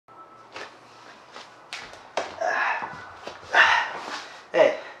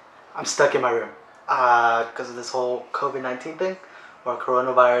I'm stuck in my room because of this whole COVID-19 thing, or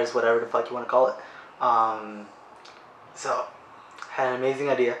coronavirus, whatever the fuck you want to call it. So, had an amazing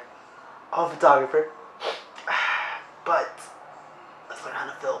idea. I'm a photographer, but let's learn how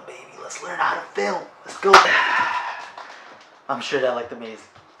to film, baby. Let's learn how to film. Let's go. I'm sure that looked amazing.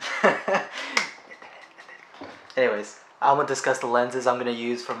 Anyways, I'm gonna discuss the lenses I'm gonna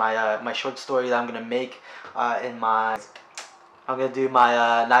use for my my short story that I'm gonna make in my. I'm gonna do my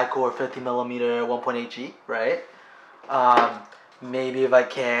Nikkor 50mm 1.8G, right? Maybe if I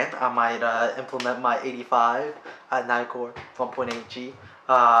can, I might implement my 85 Nikkor 1.8G.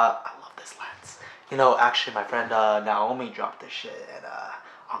 I love this lens. You know, actually, my friend Naomi dropped this shit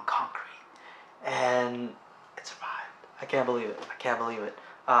on concrete, and it survived. I can't believe it. I can't believe it.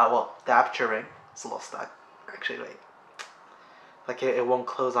 Well, the aperture ring is a little stuck. Actually, wait. Like it won't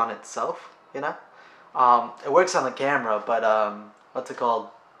close on itself. You know. It works on the camera, but what's it called?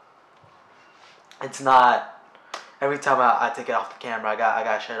 It's not. Every time I take it off the camera, I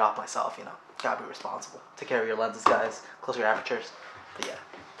gotta shut it off myself. You know, gotta be responsible. Take care of your lenses, guys. Close your apertures. But yeah.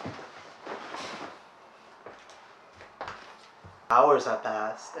 Hours have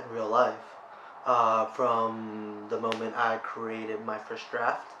passed in real life from the moment I created my first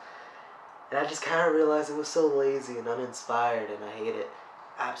draft, and I just kind of realized it was so lazy and uninspired, and I hate it.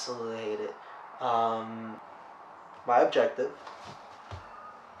 Absolutely hate it. My objective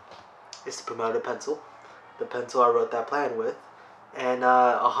is to promote a pencil, the pencil I wrote that plan with, and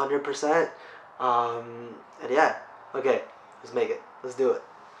 100%. And yeah, okay, let's make it. Let's do it.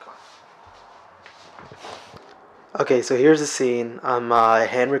 Okay, so here's the scene. I'm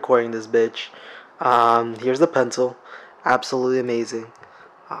hand recording this bitch. Here's the pencil, absolutely amazing.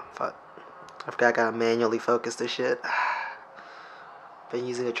 Oh fuck, I forgot I gotta manually focus this shit. Been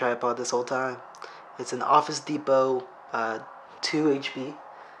using a tripod this whole time. It's an Office Depot 2 HP.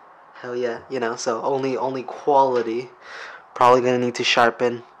 Hell yeah, you know, so only quality. Probably gonna need to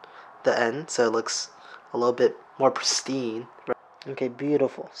sharpen the end so it looks a little bit more pristine. Okay,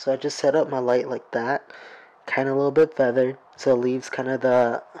 beautiful. So I just set up my light like that, kind of a little bit feathered, so it leaves kind of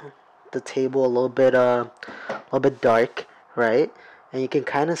the table a little bit dark, right? And you can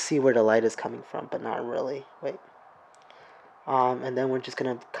kind of see where the light is coming from, but not really. Wait. And then we're just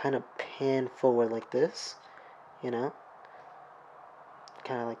gonna kind of pan forward like this, you know,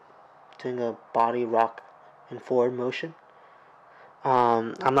 kind of like doing a body rock and forward motion.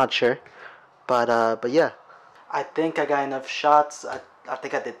 I'm not sure, but yeah, I think I got enough shots. I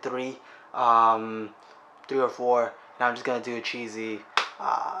think I did three or four. Now I'm just gonna do a cheesy,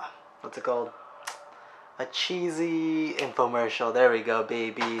 what's it called? A cheesy infomercial. There we go,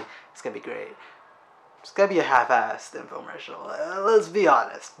 baby. It's gonna be great. It's gonna be a half-assed infomercial. Let's be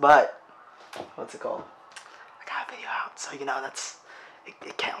honest, but what's it called? I got a video out, so you know that's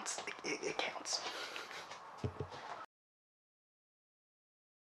it counts. It counts.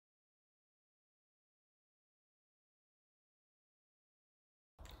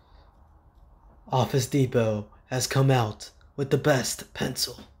 Office Depot has come out with the best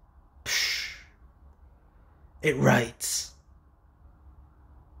pencil. Psh. It writes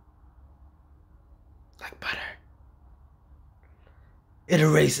like butter. It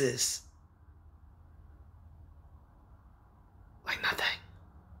erases like nothing.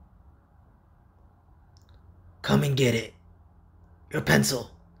 Come and get it. Your pencil.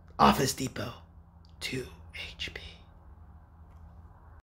 Office Depot. 2 HP.